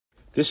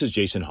This is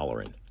Jason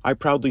Holleran. I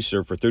proudly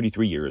served for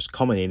 33 years,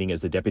 culminating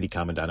as the Deputy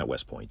Commandant at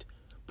West Point.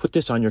 Put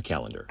this on your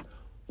calendar.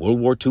 World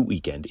War II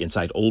weekend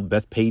inside Old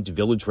Bethpage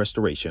Village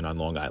Restoration on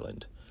Long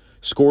Island.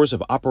 Scores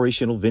of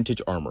operational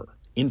vintage armor,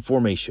 in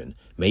formation,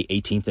 May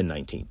 18th and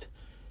 19th.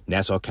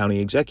 Nassau County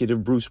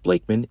Executive Bruce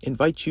Blakeman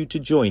invites you to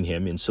join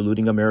him in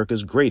saluting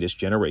America's greatest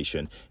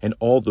generation and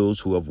all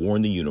those who have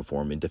worn the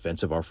uniform in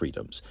defense of our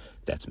freedoms.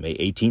 That's May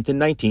 18th and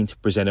 19th,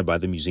 presented by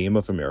the Museum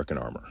of American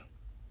Armor.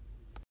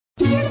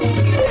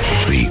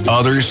 The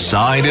Other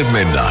Side of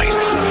Midnight.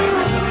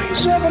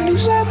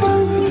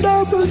 77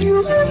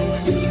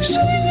 WABC.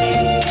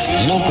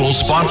 Local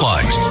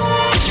Spotlight.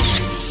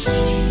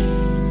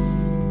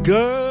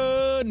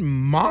 Good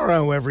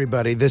morrow,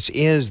 everybody. This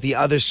is The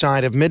Other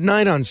Side of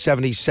Midnight on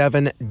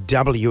 77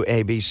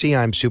 WABC.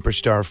 I'm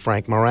Superstar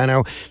Frank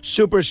Morano.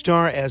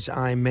 Superstar as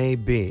I may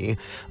be,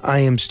 I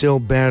am still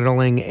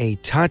battling a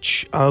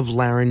touch of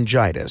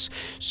laryngitis.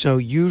 So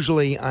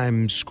usually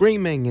I'm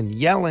screaming and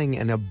yelling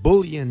and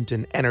ebullient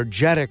and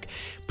energetic.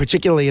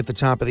 Particularly at the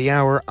top of the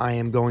hour, I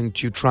am going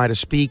to try to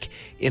speak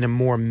in a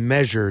more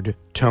measured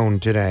tone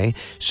today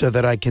so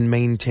that I can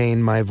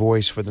maintain my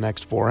voice for the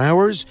next 4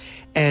 hours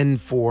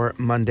and for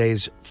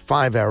Monday's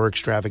 5-hour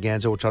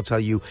extravaganza, which I'll tell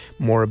you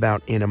more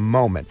about in a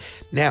moment.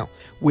 Now,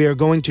 we are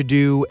going to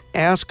do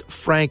Ask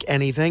Frank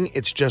Anything.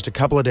 It's just a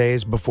couple of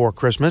days before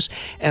Christmas,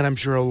 and I'm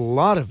sure a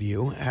lot of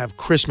you have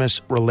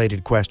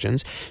Christmas-related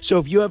questions. So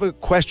if you have a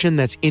question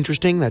that's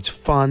interesting, that's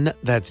fun,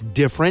 that's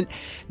different,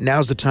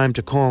 now's the time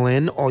to call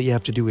in. All you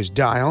have to do is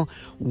dial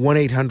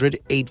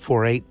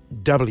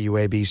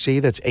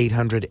 1-800-848-WABC. That's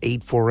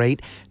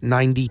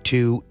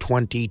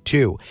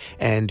 800-848-9222.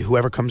 And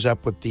whoever comes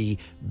up with the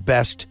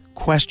best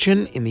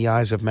question in the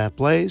eyes of Matt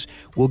Blaze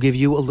will give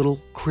you a little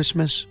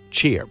Christmas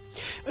cheer.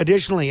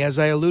 Additionally, as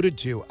I alluded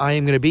to, I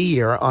am going to be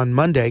here on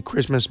Monday,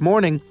 Christmas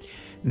morning,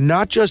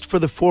 not just for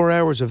the 4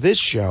 hours of this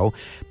show,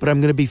 but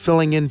I'm going to be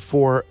filling in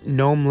for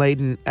Noam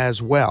Laden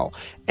as well.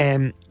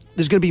 And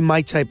this is going to be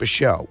my type of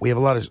show. We have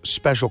a lot of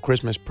special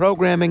Christmas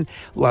programming,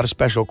 a lot of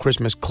special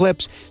Christmas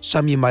clips.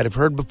 Some you might have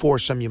heard before,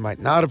 some you might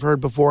not have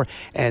heard before,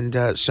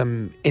 and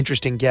some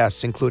interesting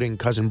guests, including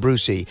Cousin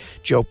Brucey,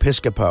 Joe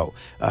Piscopo,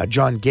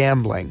 John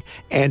Gambling,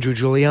 Andrew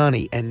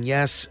Giuliani, and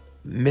yes,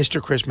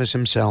 Mr. Christmas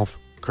himself,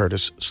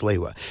 Curtis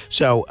Sliwa.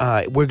 So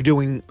we're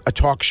doing a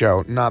talk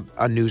show, not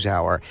a news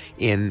hour,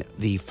 in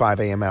the 5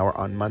 a.m. hour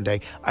on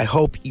Monday. I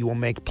hope you will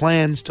make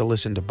plans to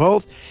listen to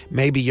both.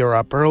 Maybe you're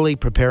up early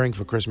preparing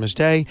for Christmas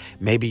Day.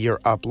 Maybe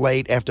you're up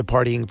late after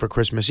partying for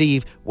Christmas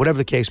Eve. Whatever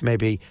the case may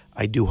be,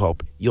 I do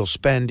hope you'll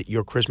spend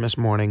your Christmas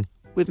morning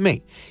with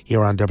me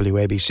here on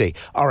WABC.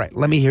 All right,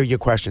 let me hear your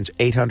questions.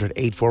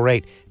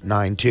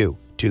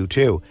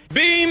 800-848-9222.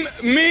 Beam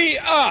me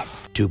up!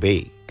 To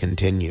be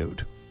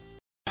continued.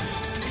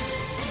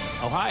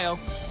 Ohio,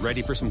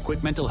 ready for some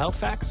quick mental health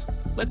facts?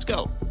 Let's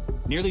go.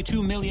 Nearly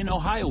 2 million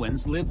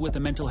Ohioans live with a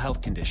mental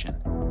health condition.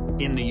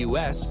 In the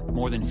U.S.,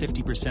 more than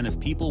 50% of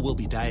people will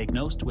be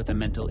diagnosed with a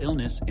mental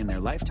illness in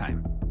their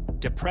lifetime.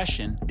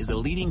 Depression is a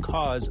leading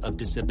cause of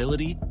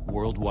disability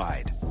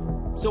worldwide.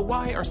 So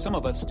why are some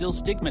of us still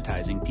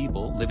stigmatizing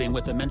people living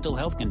with a mental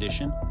health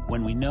condition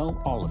when we know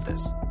all of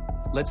this?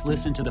 Let's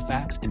listen to the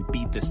facts and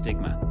beat the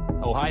stigma.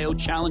 Ohio,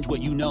 challenge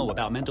what you know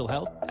about mental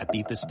health at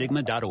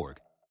beatthestigma.org.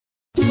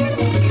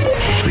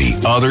 The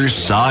Other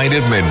Side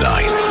of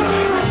Midnight.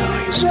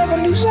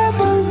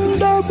 77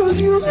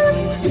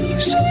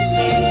 WABC.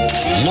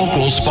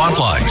 Local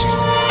Spotlight.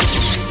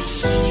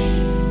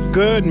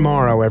 Good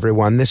morrow,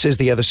 everyone. This is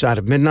The Other Side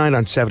of Midnight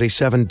on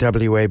 77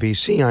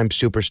 WABC. I'm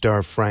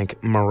Superstar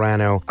Frank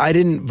Morano. I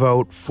didn't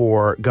vote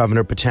for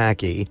Governor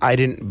Pataki. I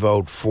didn't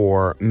vote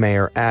for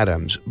Mayor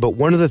Adams. But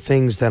one of the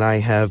things that I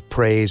have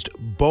praised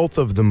both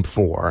of them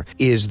for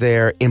is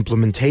their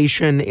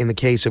implementation in the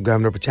case of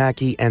Governor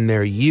Pataki and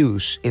their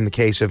use in the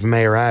case of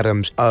Mayor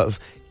Adams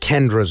of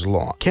Kendra's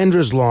Law.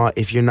 Kendra's Law,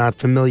 if you're not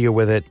familiar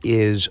with it,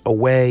 is a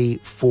way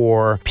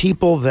for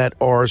people that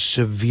are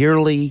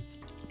severely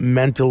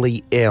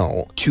mentally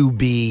ill to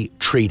be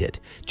treated,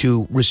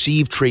 to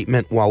receive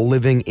treatment while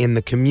living in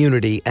the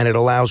community, and it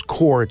allows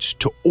courts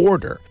to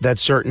order that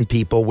certain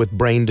people with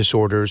brain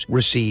disorders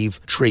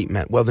receive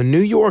treatment. Well, the New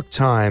York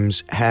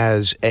Times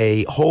has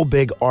a whole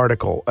big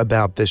article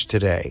about this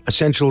today,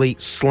 essentially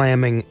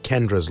slamming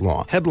Kendra's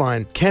Law.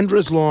 Headline: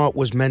 Kendra's Law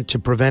was meant to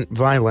prevent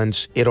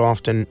violence. It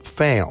often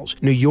fails.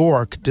 New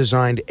York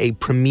designed a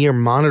premier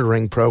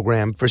monitoring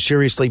program for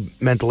seriously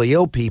mentally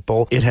ill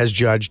people it has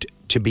judged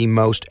to be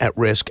most at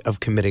risk of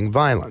committing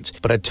violence.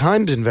 But a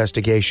Times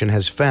investigation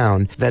has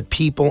found that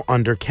people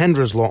under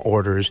Kendra's Law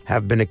orders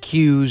have been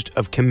accused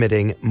of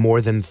committing more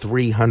than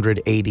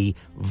 380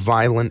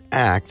 violent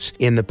acts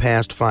in the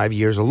past 5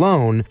 years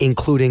alone,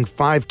 including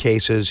 5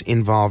 cases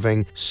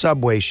involving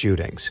subway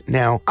shootings.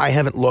 Now, I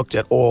haven't looked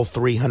at all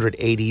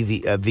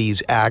 380 of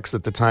these acts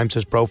that the Times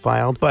has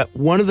profiled, but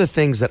one of the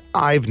things that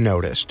I've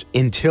noticed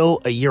until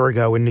a year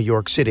ago in New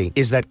York City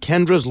is that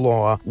Kendra's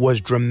Law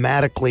was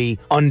dramatically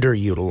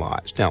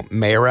underutilized. Now,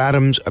 Mayor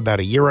Adams,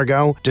 about a year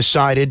ago,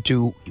 decided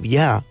to,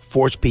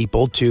 force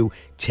people to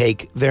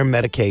take their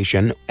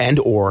medication and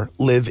or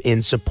live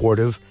in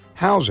supportive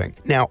housing.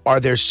 Now, are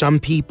there some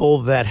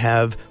people that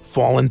have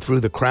fallen through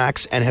the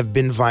cracks and have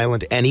been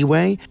violent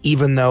anyway,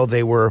 even though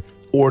they were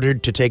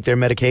ordered to take their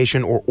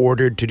medication or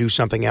ordered to do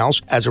something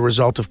else as a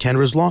result of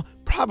Kendra's law?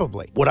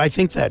 Probably. What I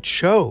think that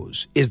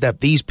shows is that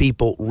these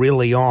people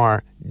really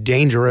are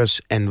dangerous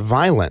and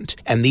violent,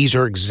 and these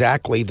are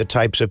exactly the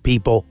types of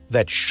people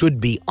that should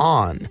be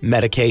on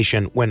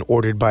medication when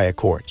ordered by a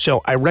court.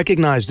 So I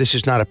recognize this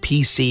is not a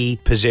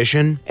PC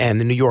position, and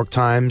the New York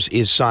Times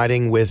is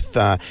siding with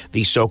the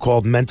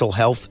so-called mental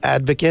health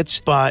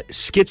advocates, but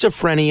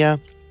schizophrenia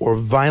or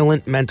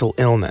violent mental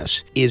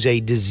illness is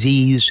a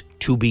disease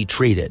to be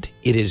treated.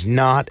 It is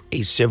not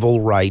a civil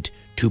right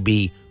to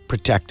be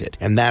protected.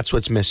 And that's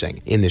what's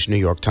missing in this New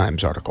York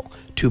Times article.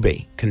 To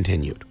be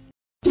continued.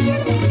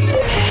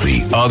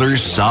 The Other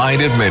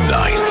Side at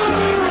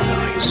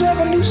Midnight.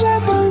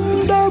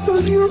 77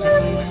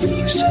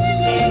 WABC.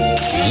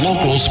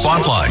 Local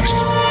Spotlight.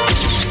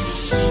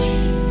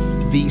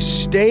 The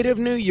state of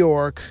New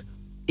York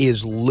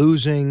is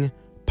losing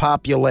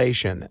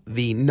population.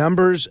 The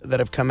numbers that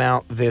have come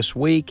out this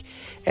week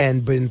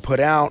and been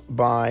put out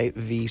by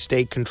the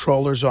state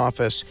controller's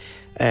office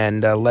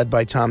and led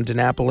by Tom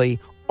DiNapoli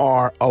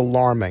are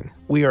alarming.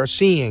 We are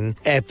seeing,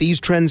 if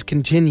these trends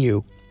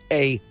continue,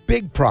 a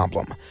big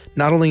problem,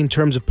 not only in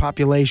terms of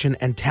population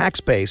and tax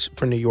base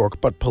for New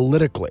York, but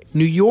politically.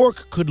 New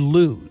York could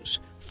lose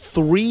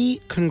 3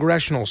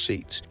 congressional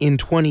seats in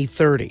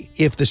 2030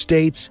 if the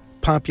state's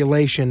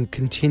population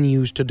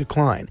continues to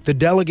decline. The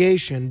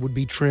delegation would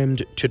be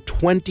trimmed to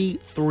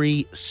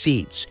 23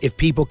 seats if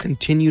people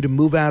continue to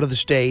move out of the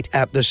state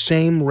at the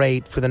same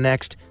rate for the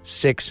next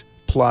 6+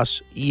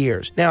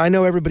 years. Now, I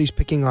know everybody's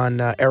picking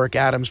on Eric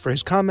Adams for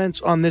his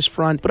comments on this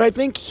front, but I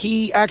think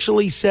he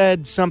actually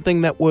said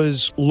something that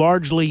was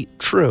largely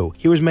true.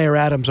 Here was Mayor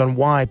Adams on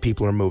why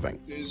people are moving.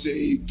 There's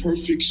a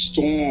perfect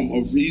storm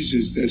of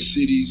reasons that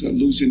cities are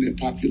losing their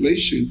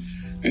population.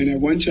 And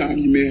at one time,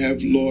 you may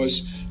have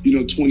lost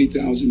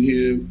 20,000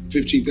 here,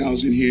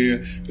 15,000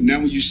 here. But now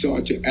when you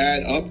start to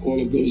add up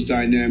all of those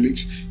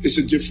dynamics, it's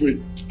a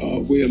different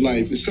way of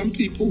life. And some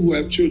people who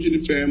have children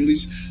and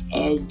families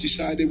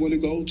decide they want to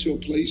go to a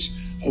place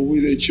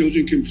where their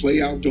children can play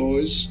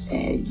outdoors,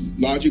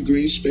 larger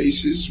green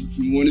spaces.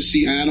 You want to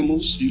see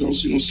animals. You don't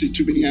see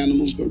too many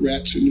animals, but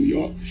rats in New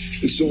York.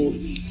 And so,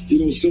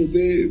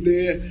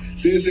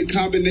 there's a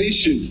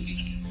combination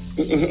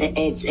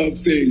of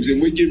things,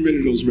 and we're getting rid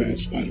of those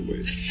rats, by the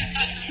way.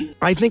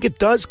 I think it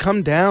does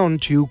come down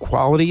to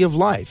quality of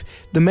life.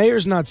 The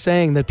mayor's not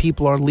saying that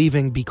people are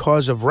leaving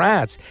because of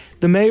rats.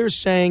 The mayor's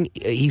saying,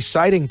 he's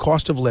citing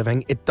cost of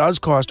living. It does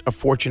cost a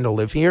fortune to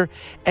live here,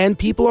 and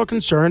people are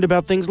concerned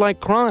about things like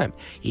crime.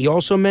 He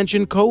also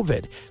mentioned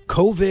COVID.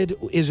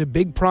 COVID is a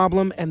big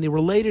problem, and the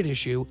related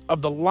issue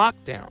of the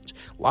lockdowns.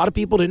 A lot of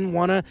people didn't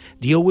want to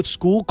deal with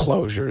school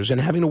closures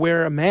and having to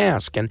wear a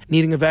mask and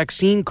needing a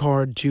vaccine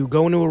card to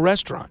go into a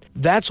restaurant.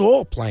 That's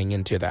all playing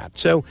into that.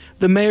 So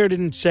the mayor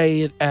didn't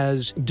say it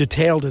as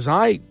detailed as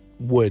I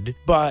would,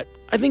 but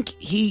I think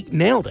he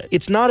nailed it.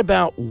 It's not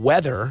about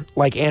weather,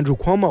 like Andrew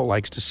Cuomo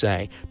likes to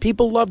say.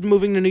 People loved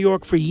moving to New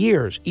York for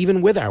years,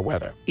 even with our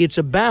weather. It's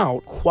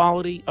about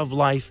quality of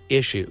life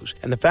issues.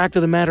 And the fact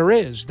of the matter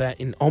is that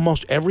in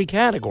almost every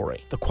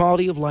category, the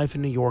quality of life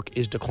in New York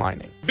is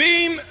declining.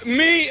 Beam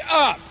me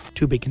up!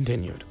 To be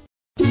continued.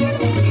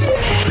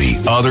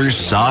 The Other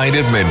Side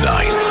at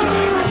Midnight.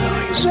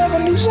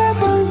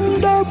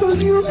 77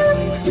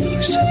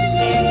 WABC.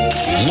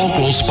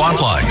 Local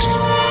Spotlight.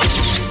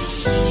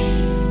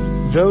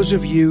 Those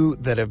of you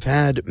that have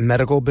had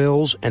medical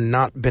bills and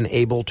not been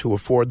able to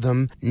afford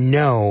them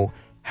know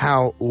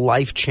how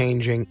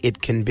life-changing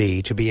it can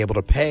be to be able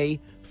to pay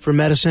for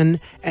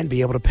medicine and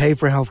be able to pay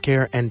for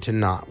healthcare and to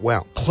not.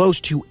 Well, close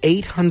to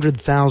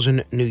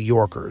 800,000 New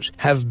Yorkers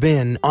have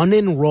been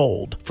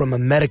unenrolled from a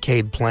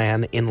Medicaid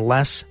plan in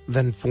less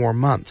than 4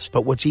 months.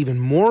 But what's even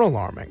more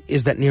alarming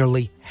is that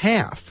nearly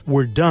half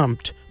were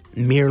dumped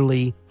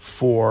merely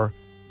for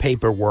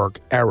paperwork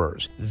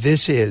errors.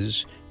 This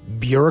is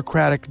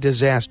bureaucratic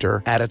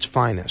disaster at its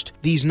finest.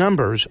 These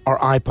numbers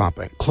are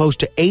eye-popping. Close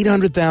to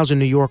 800,000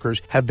 New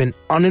Yorkers have been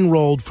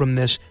unenrolled from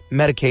this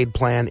Medicaid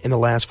plan in the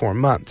last 4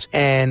 months.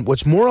 And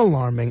what's more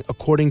alarming,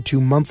 according to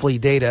monthly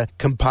data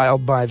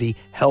compiled by the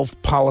health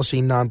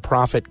policy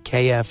nonprofit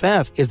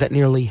KFF, is that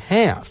nearly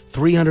half,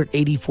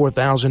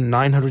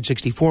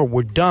 384,964,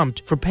 were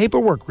dumped for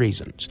paperwork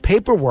reasons.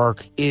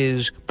 Paperwork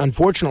is,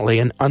 unfortunately,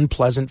 an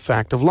unpleasant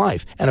fact of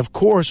life. And of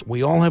course,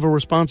 we all have a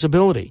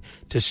responsibility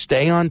to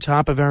stay on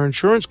top of our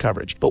insurance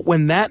coverage. But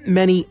when that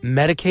many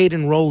Medicaid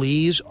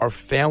enrollees are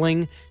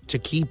failing to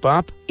keep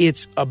up,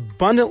 it's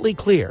abundantly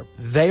clear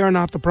they are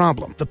not the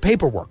problem. The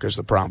paperwork is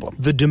the problem.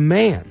 The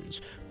demands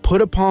put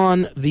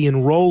upon the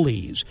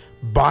enrollees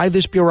by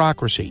this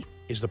bureaucracy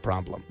is the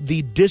problem.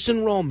 The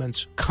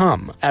disenrollments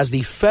come as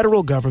the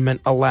federal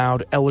government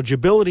allowed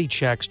eligibility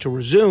checks to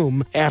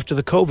resume after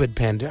the COVID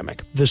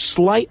pandemic. The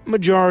slight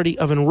majority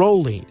of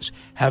enrollees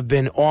have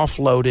been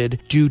offloaded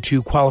due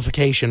to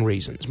qualification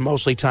reasons,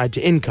 mostly tied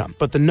to income.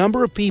 But the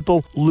number of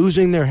people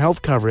losing their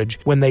health coverage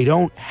when they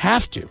don't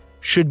have to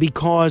should be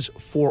cause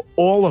for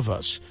all of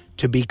us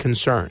to be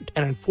concerned.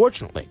 And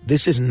unfortunately,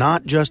 this is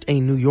not just a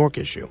New York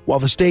issue. While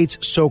the state's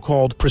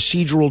so-called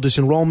procedural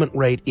disenrollment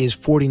rate is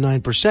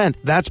 49%,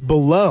 that's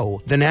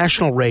below the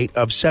national rate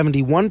of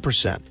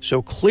 71%.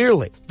 So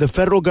clearly, the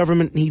federal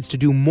government needs to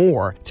do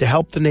more to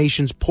help the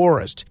nation's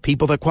poorest,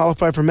 people that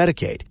qualify for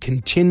Medicaid,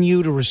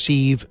 continue to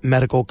receive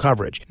medical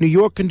coverage. New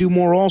York can do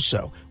more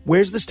also.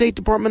 Where's the State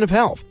Department of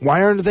Health?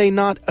 Why aren't they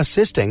not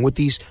assisting with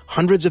these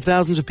hundreds of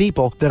thousands of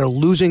people that are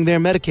losing their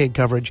Medicaid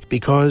coverage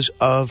because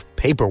of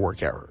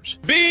paperwork errors?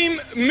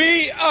 Beam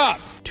me up!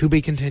 To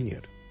be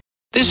continued.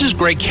 This is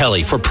Greg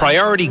Kelly for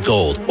Priority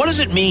Gold. What does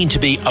it mean to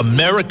be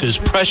America's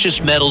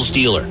precious metals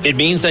dealer? It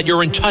means that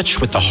you're in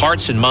touch with the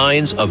hearts and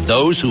minds of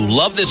those who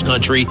love this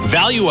country,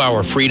 value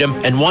our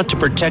freedom, and want to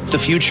protect the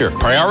future.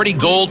 Priority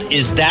Gold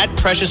is that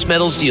precious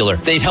metals dealer.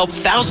 They've helped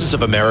thousands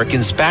of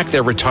Americans back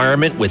their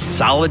retirement with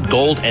solid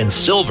gold and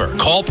silver.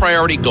 Call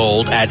Priority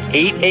Gold at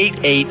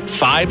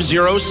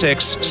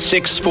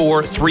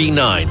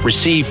 888-506-6439.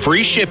 Receive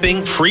free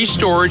shipping, free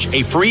storage,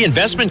 a free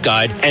investment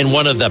guide, and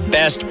one of the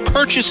best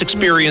purchase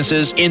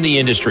experiences in the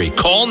industry.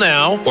 Call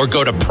now or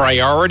go to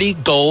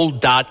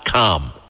PriorityGold.com.